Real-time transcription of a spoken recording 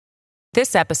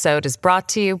This episode is brought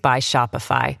to you by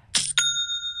Shopify.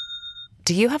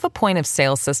 Do you have a point of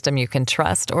sale system you can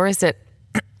trust, or is it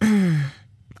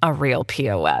a real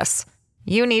POS?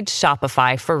 You need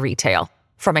Shopify for retail.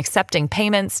 From accepting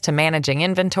payments to managing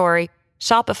inventory,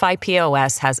 Shopify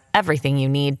POS has everything you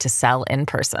need to sell in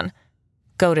person.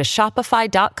 Go to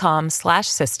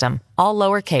shopify.com/system, all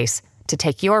lowercase, to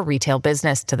take your retail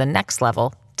business to the next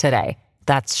level today.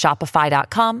 That's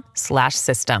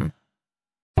shopify.com/system.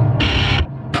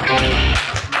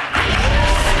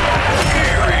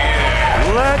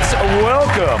 Let's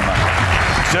welcome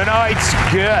tonight's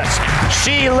guest.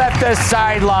 She left the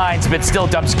sidelines, but still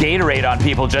dumps Gatorade on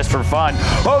people just for fun.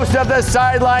 Host of the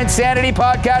Sideline Sanity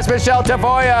Podcast, Michelle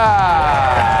Tafoya.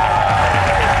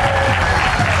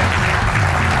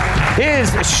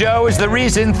 His show is the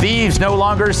reason thieves no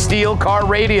longer steal car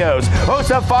radios.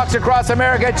 Host of Fox Across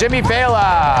America, Jimmy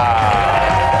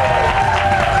Fallon.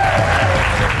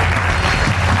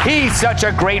 He's such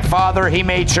a great father, he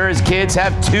made sure his kids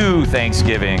have 2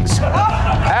 Thanksgivings.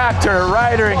 Actor,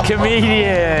 writer, and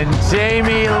comedian,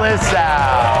 Jamie Lissow.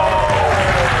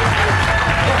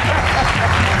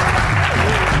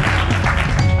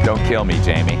 Don't kill me,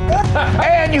 Jamie.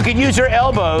 And you can use your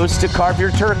elbows to carve your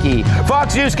turkey.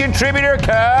 Fox News contributor,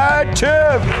 Kat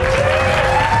Tiff.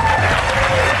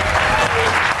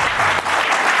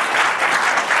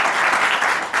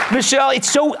 Michelle, it's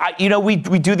so, we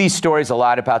do these stories a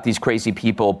lot about these crazy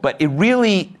people, but it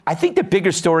really, I think the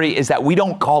bigger story is that we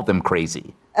don't call them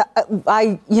crazy.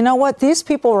 You know what? These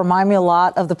people remind me a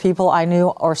lot of the people I knew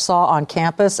or saw on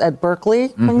campus at Berkeley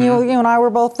when you and I were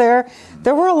both there.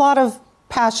 There were a lot of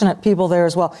passionate people there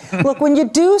as well. Look, when you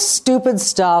do stupid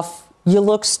stuff, you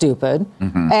look stupid.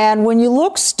 And when you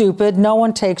look stupid, no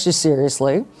one takes you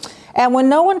seriously. And when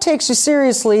no one takes you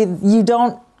seriously, you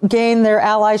don't gain their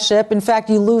allyship. In fact,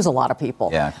 you lose a lot of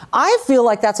people. Yeah. I feel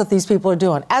like that's what these people are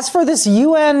doing. As for this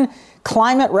UN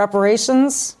climate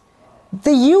reparations,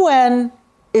 the UN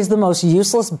is the most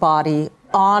useless body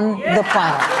on the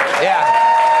planet. Yeah.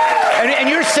 And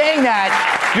you're saying that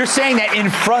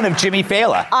in front of Jimmy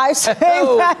Fallon. I say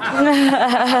that.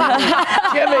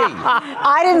 Jimmy.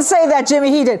 I didn't say that,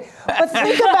 Jimmy. He did. But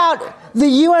think about the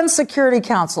UN Security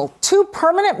Council. Two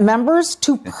permanent members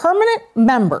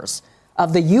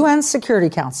of the UN Security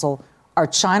Council are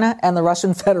China and the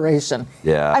Russian Federation.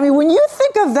 Yeah. I mean, when you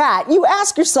think of that, you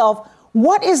ask yourself,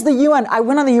 what is the UN? I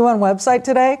went on the UN website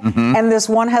today, and this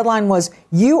one headline was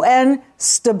UN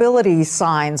stability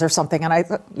signs or something. And I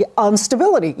thought,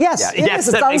 instability. Yes, it is.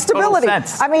 It's instability.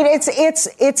 I mean,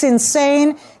 it's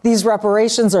insane. These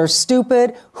reparations are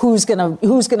stupid. Who's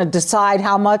gonna decide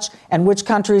how much and which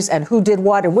countries and who did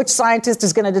what and which scientist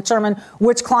is going to determine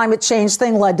which climate change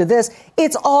thing led to this?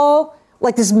 It's all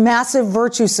like this massive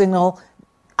virtue signal.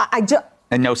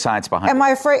 And no science behind it. Am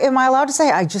I allowed to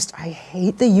say, I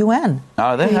hate the UN?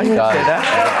 Oh, then I say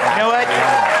that. You know what?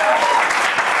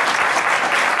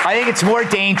 I think it's more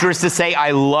dangerous to say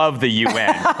I love the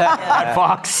UN on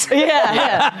Fox.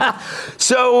 Yeah.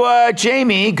 So,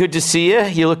 Jamie, good to see you.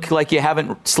 You look like you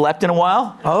haven't slept in a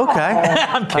while. Okay.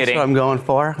 I'm kidding. That's what I'm going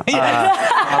for.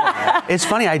 It's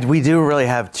funny, we do really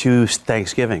have 2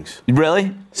 Thanksgivings.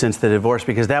 Really? Since the divorce,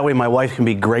 because that way my wife can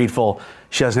be grateful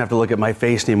she doesn't have to look at my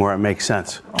face anymore. It makes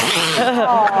sense. You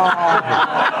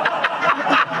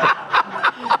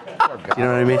know what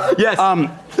I mean? Yes.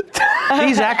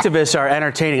 These activists are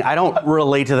entertaining. I don't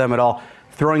relate to them at all.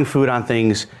 Throwing food on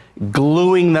things,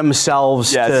 gluing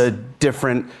themselves to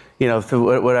different,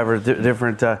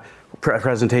 different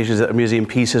presentations at museum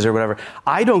pieces or whatever.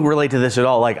 I don't relate to this at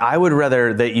all. Like, I would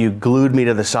rather that you glued me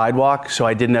to the sidewalk so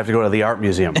I didn't have to go to the art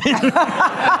museum.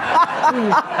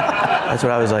 That's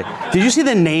what I was like. Did you see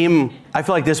the name? I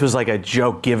feel like this was like a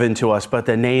joke given to us, but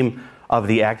the name of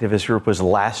the activist group was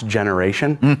Last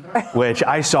Generation, which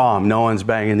I saw them. No one's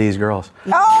banging these girls.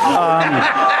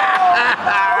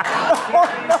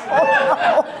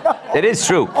 It is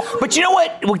true. But you know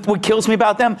what kills me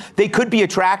about them? They could be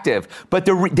attractive, but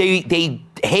they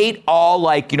hate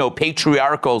all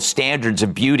patriarchal standards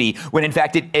of beauty when in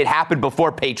fact it happened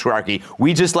before patriarchy.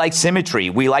 We just like symmetry.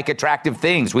 We like attractive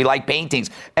things. We like paintings.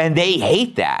 And they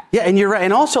hate that. Yeah, and you're right.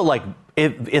 And also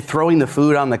if throwing the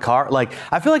food on the car,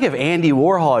 I feel like if Andy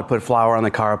Warhol had put flour on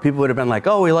the car, people would have been like,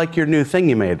 oh, we like your new thing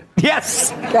you made.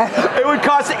 Yes. It would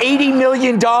cost $80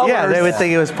 million. Yeah, they would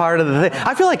think it was part of the thing.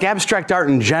 I feel like abstract art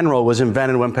in general was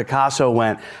invented when Picasso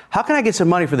went, how can I get some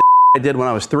money for the I did when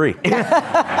I was 3?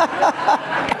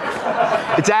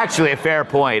 It's actually a fair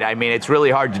point. I mean, it's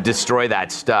really hard to destroy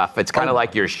that stuff. It's kind of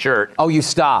like your shirt. Oh, you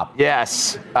stop.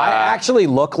 Yes. I actually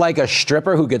look like a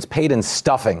stripper who gets paid in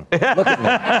stuffing. Look at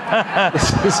me.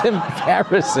 This is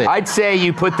embarrassing. I'd say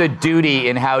you put the duty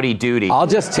in Howdy Doody. I'll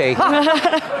just take it.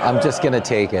 I'm just going to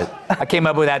take it. I came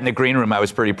up with that in the green room. I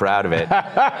was pretty proud of it. It's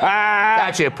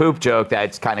actually a poop joke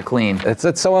that's kind of clean.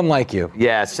 It's so unlike you.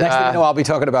 Yes. Next thing you know, I'll be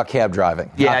talking about cab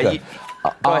driving. Yeah.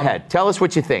 Go ahead. Tell us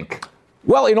what you think.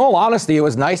 Well, in all honesty, it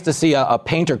was nice to see a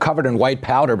painter covered in white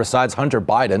powder besides Hunter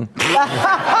Biden.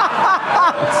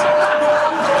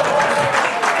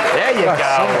 There you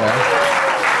go.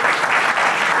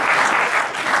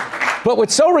 But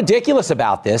what's so ridiculous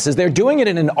about this is they're doing it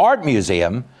in an art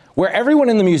museum where everyone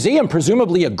in the museum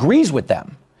presumably agrees with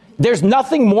them. There's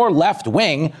nothing more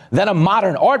left-wing than a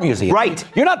modern art museum. Right.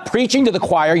 You're not preaching to the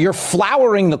choir, you're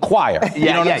flowering the choir. You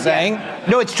know what I'm saying?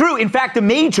 No, it's true. In fact,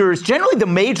 generally the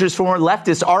majors for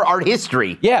leftists are art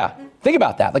history. Yeah. Think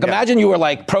about that. Like, imagine you were,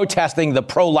 like, protesting the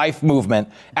pro-life movement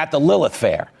at the Lilith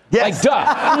Fair. Yes. Like,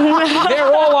 duh.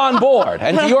 They're all on board.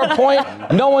 And to your point,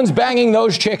 no one's banging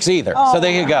those chicks either. So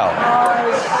there you go.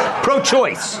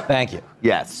 Pro-choice. Thank you.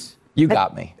 Yes. You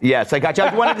got me. Yes, I got you.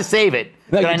 I wanted to save it.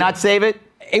 Did I not save it?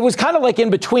 It was kind of like in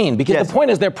between, because the point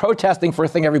is they're protesting for a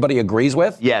thing everybody agrees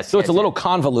with. Yes. So it's a little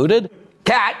convoluted.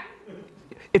 Kat,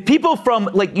 if people from,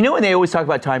 like, you know when they always talk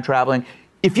about time traveling?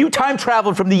 If you time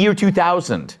traveled from the year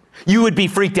 2000, you would be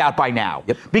freaked out by now.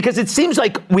 Yep. Because it seems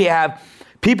like we have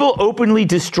people openly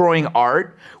destroying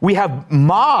art. We have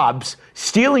mobs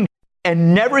stealing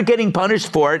and never getting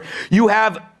punished for it. You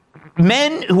have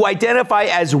men who identify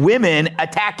as women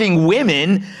attacking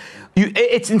women.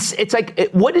 It's like,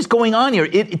 what is going on here?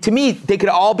 To me, they could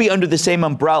all be under the same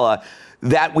umbrella,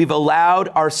 that we've allowed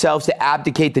ourselves to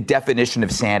abdicate the definition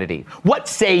of sanity. What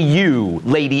say you,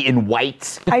 lady in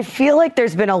white? I feel like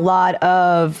there's been a lot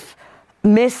of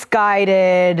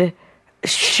misguided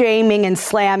shaming and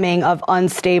slamming of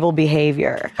unstable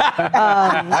behavior.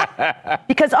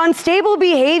 Because unstable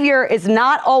behavior is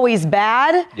not always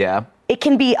bad. Yeah. It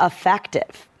can be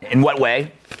effective. In what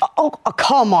way? Oh,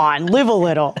 come on, live a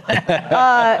little.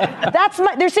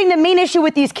 They're saying the main issue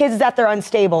with these kids is that they're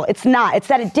unstable. It's not. It's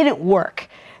that it didn't work.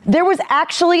 There was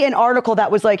actually an article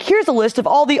that was like, here's a list of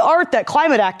all the art that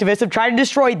climate activists have tried to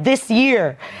destroy this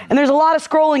year. And there's a lot of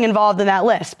scrolling involved in that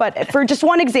list. But for just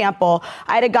one example,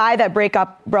 I had a guy that broke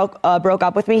up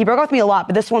with me. He broke up with me a lot,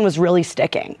 but this one was really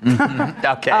sticking.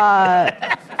 Okay.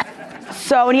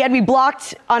 And he had me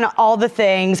blocked on all the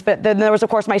things, but then there was, of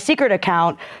course, my secret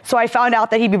account. So I found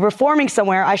out that he'd be performing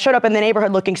somewhere. I showed up in the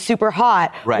neighborhood looking super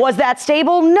hot. Right. Was that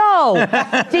stable? No.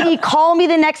 Did he call me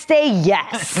the next day?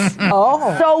 Yes.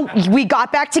 So we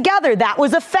got back together. That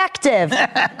was effective.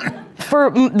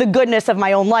 For the goodness of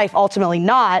my own life, ultimately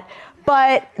not.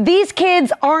 But these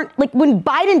kids aren't, like, when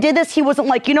Biden did this, he wasn't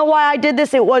like, you know why I did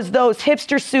this? It was those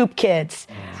hipster soup kids.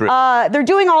 They're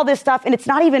doing all this stuff, and it's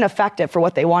not even effective for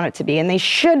what they want it to be, and they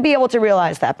should be able to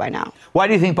realize that by now. Why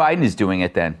do you think Biden is doing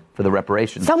it, then, for the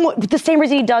reparations? The same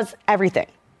reason he does everything.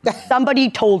 Somebody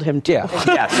told him to. Yeah.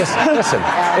 Yes. Listen.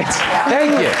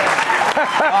 Thank you.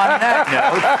 On that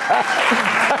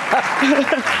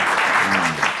note.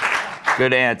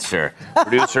 Good answer.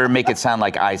 Producer, make it sound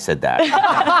like I said that.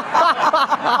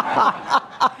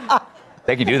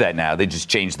 They can do that now. They just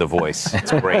change the voice.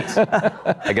 It's great.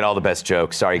 I get all the best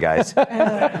jokes. Sorry, guys. All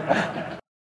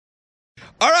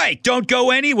right, don't go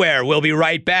anywhere. We'll be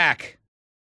right back.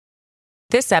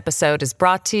 This episode is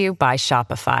brought to you by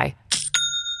Shopify.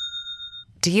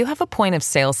 Do you have a point of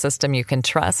sale system you can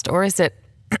trust, or is it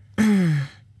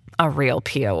a real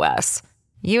POS?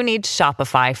 You need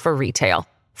Shopify for retail.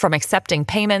 From accepting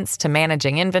payments to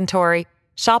managing inventory,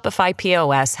 Shopify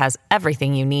POS has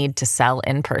everything you need to sell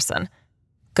in person.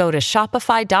 Go to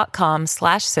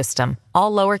shopify.com/system,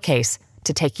 all lowercase,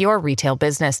 to take your retail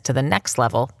business to the next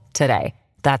level today.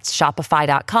 That's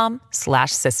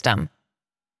shopify.com/system.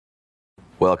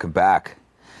 Welcome back.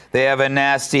 They have a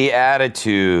nasty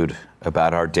attitude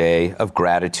about our day of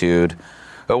gratitude.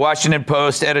 The Washington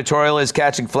Post editorial is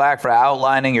catching flack for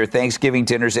outlining your Thanksgiving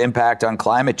dinner's impact on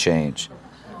climate change.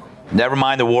 Never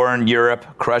mind the war in Europe,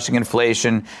 crushing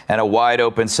inflation, and a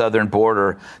wide-open southern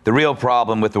border. The real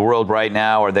problem with the world right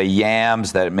now are the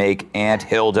yams that make Aunt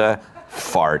Hilda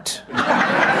fart.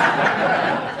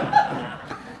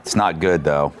 It's not good,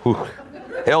 though. Whew.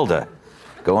 Hilda,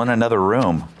 go in another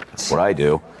room. That's what I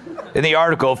do. In the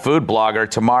article, food blogger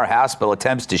Tamar Haspel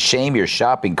attempts to shame your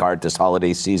shopping cart this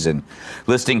holiday season,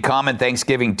 listing common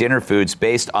Thanksgiving dinner foods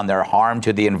based on their harm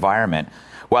to the environment,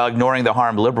 while ignoring the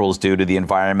harm liberals do to the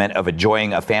environment of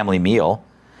enjoying a family meal.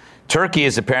 Turkey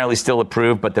is apparently still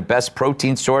approved, but the best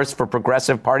protein source for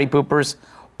progressive party poopers?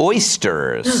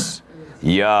 Oysters.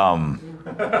 Yum.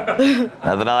 Nothing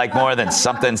I like more than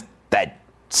something that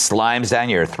slimes down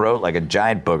your throat like a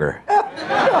giant booger.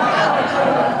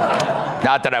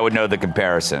 Not that I would know the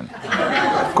comparison.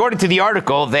 According to the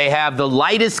article, they have the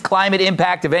lightest climate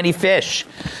impact of any fish.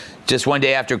 Just one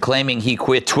day after claiming he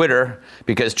quit Twitter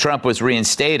because Trump was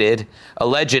reinstated,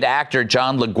 alleged actor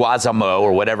John Leguizamo,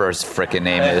 or whatever his frickin'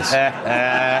 name is,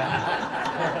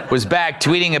 was back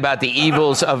tweeting about the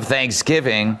evils of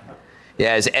Thanksgiving.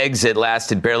 Yeah, his exit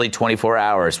lasted barely 24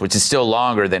 hours, which is still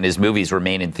longer than his movies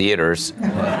remain in theaters.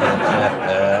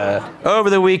 Over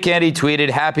the weekend, he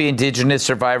tweeted, "Happy Indigenous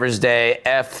Survivors Day,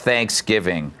 F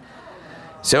Thanksgiving."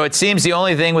 So it seems the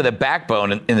only thing with a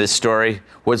backbone in this story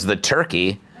was the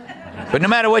turkey. But no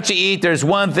matter what you eat, there's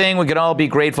one thing we can all be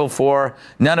grateful for.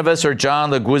 None of us are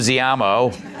John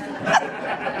Leguizamo.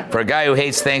 For a guy who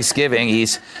hates Thanksgiving,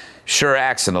 he's sure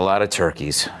axing a lot of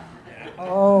turkeys.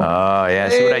 Oh, yeah,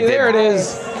 see what I did? There it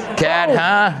is. Cat,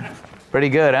 huh? Pretty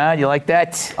good, huh? You like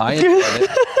that? I enjoyed it.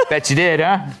 Bet you did,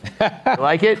 huh? You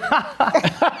like it?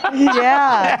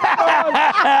 Yeah.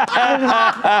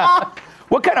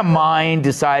 What kind of mind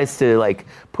decides to like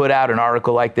put out an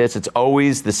article like this? It's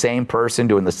always the same person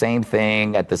doing the same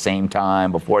thing at the same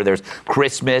time before there's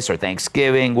Christmas or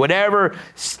Thanksgiving, whatever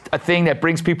a thing that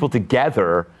brings people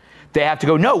together. They have to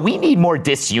go, no, we need more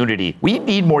disunity. We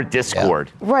need more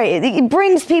discord. Yeah. Right. It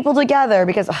brings people together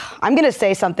because I'm going to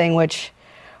say something which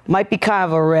might be kind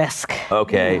of a risk.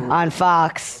 Okay. On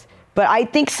Fox. But I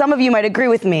think some of you might agree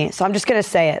with me, so I'm just going to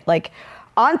say it. Like,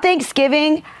 on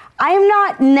Thanksgiving, I am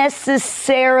not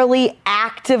necessarily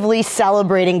actively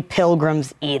celebrating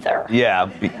pilgrims either. Yeah.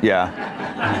 Yeah.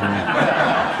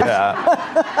 Yeah.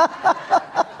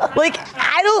 Like,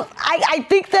 I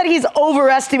think that he's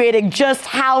overestimating just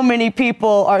how many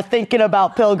people are thinking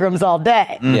about pilgrims all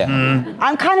day. Yeah.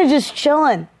 I'm kind of just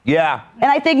chilling. Yeah.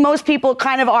 And I think most people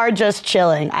kind of are just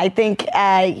chilling. I think,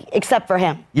 except for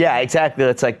him. Yeah, exactly.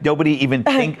 It's like nobody even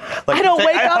think. Like, I don't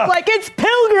wake up like it's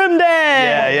Pilgrim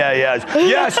Day. Yeah.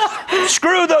 Yes.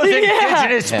 Screw those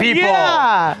indigenous people.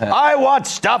 Yeah. I want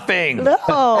stuffing.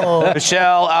 No.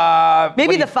 Michelle.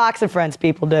 Maybe the Fox and Friends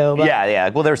people do. But. Yeah.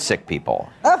 Well, they're sick people.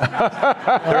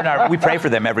 They're not. We pray for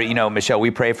them Michelle. We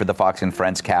pray for the Fox and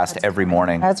Friends cast every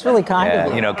morning. That's really kind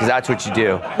of you. Because that's what you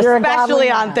do. You're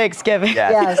especially on Thanksgiving. Yeah.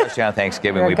 Yes. Especially on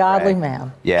Thanksgiving, You're we a godly pray.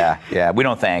 man. Yeah. We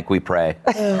don't thank, we pray.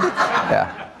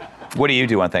 Yeah. What do you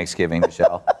do on Thanksgiving,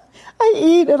 Michelle? I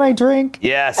eat and I drink.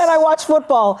 Yes. And I watch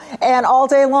football and all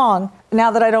day long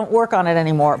now that I don't work on it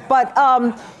anymore. But,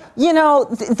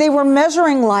 they were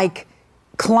measuring like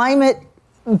climate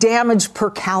damage per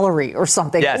calorie or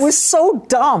something. Yes. It was so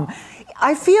dumb.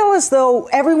 I feel as though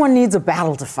everyone needs a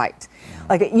battle to fight.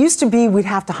 Like it used to be we'd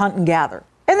have to hunt and gather.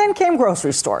 And then came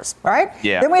grocery stores, right?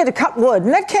 Yeah. Then we had to cut wood,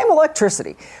 and then came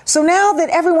electricity. So now that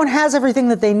everyone has everything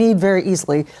that they need very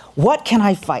easily, what can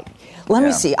I fight? Let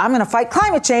me see. I'm going to fight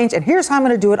climate change, and here's how I'm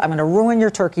going to do it. I'm going to ruin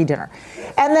your turkey dinner.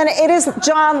 And then it is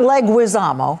John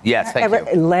Leguizamo. Yes, thank you.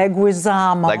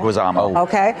 Leguizamo.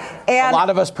 Okay. And a lot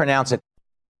of us pronounce it.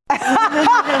 You.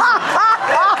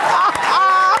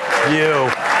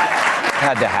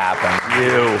 Had to happen.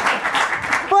 You.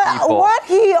 But people. what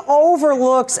he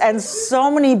overlooks, and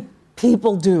so many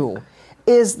people do,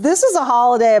 is this is a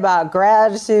holiday about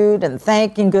gratitude and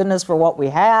thanking goodness for what we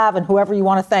have and whoever you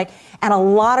want to thank. And a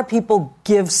lot of people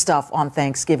give stuff on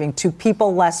Thanksgiving to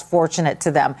people less fortunate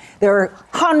to them. There are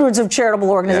hundreds of charitable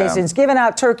organizations giving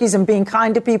out turkeys and being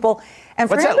kind to people. And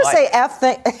for him to say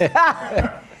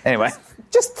Anyway.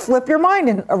 Just flip your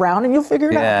mind around and you'll figure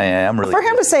it out. Yeah, I'm really. For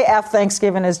him to say F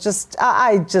Thanksgiving is just,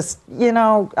 I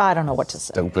don't know what to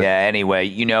say. Yeah, anyway,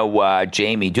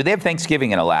 Jamie, do they have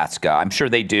Thanksgiving in Alaska? I'm sure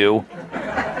they do.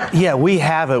 Yeah, we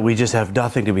have it. We just have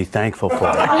nothing to be thankful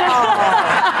for.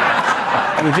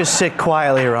 We just sit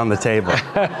quietly around the table.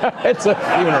 It's a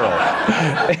funeral.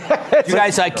 Do you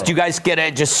guys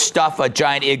just stuff a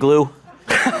giant igloo?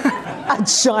 A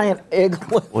giant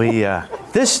igloo.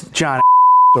 This John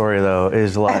story, though,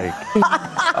 is like,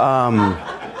 am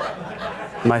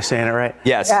I saying it right?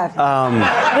 Yes.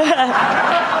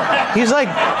 He's like,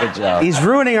 he's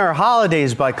ruining our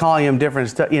holidays by calling him different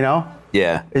stuff,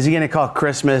 Yeah. Is he going to call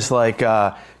Christmas like,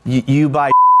 you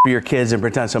buy for your kids and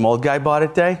pretend some old guy bought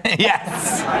it day?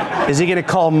 Yes. Is he going to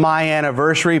call my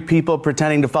anniversary people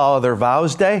pretending to follow their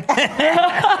vows day?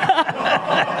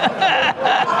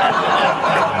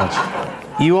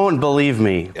 You won't believe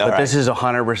me, but right. this is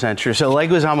 100% true. So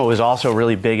Leguizamo was also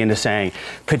really big into saying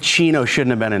Pacino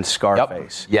shouldn't have been in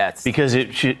Scarface. Yep. Yes. Because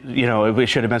it should, it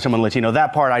should have been someone Latino.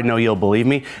 That part I know you'll believe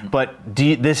me, but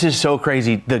this is so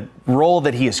crazy. The role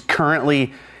that he is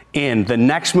currently in, the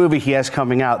next movie he has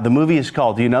coming out, the movie is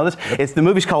called, do you know this? The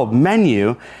movie's called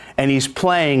Menu, and he's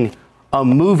playing a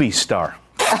movie star.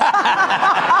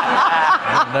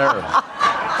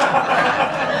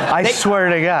 I swear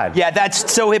to God. Yeah,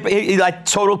 that's so like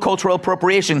total cultural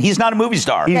appropriation. He's not a movie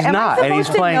star. He's not, and he's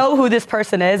playing. Know who this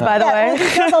person is, by the way? Well,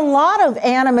 he does a lot of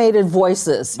animated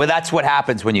voices. But that's what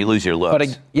happens when you lose your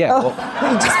looks.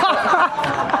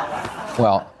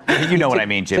 Well, you know what I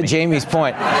mean, Jimmy. To Jamie's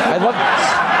point,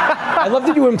 I love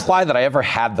that you imply that I ever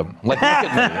had them. Like, look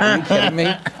at me. Are you kidding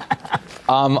me?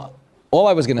 All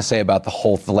I was going to say about the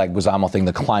whole Leguizamo thing,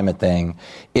 the climate thing,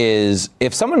 is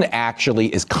if someone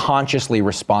actually is consciously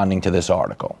responding to this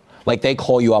article, like they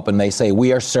call you up and they say,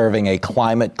 we are serving a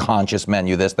climate-conscious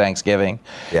menu this Thanksgiving,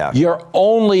 your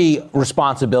only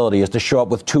responsibility is to show up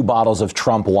with 2 bottles of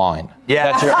Trump wine.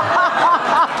 Yeah.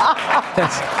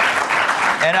 That's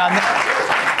and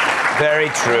very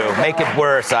true. Make it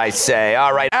worse, I say.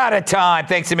 All right, out of time.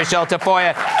 Thanks to Michelle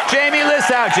Tafoya, Jamie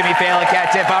Lissow, Jimmy Fallon,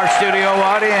 Cat Tip, our studio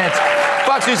audience.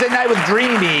 Fox News at Night with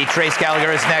Dreamy. Trace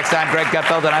Gallagher is next. I'm Greg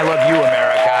Gutfeld, and I love you,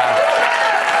 America.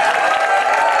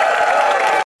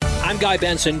 I'm Guy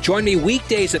Benson. Join me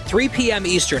weekdays at 3 p.m.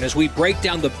 Eastern as we break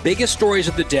down the biggest stories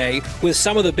of the day with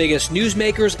some of the biggest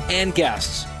newsmakers and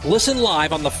guests. Listen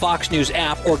live on the Fox News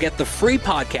app or get the free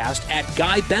podcast at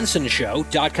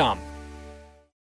GuyBensonShow.com.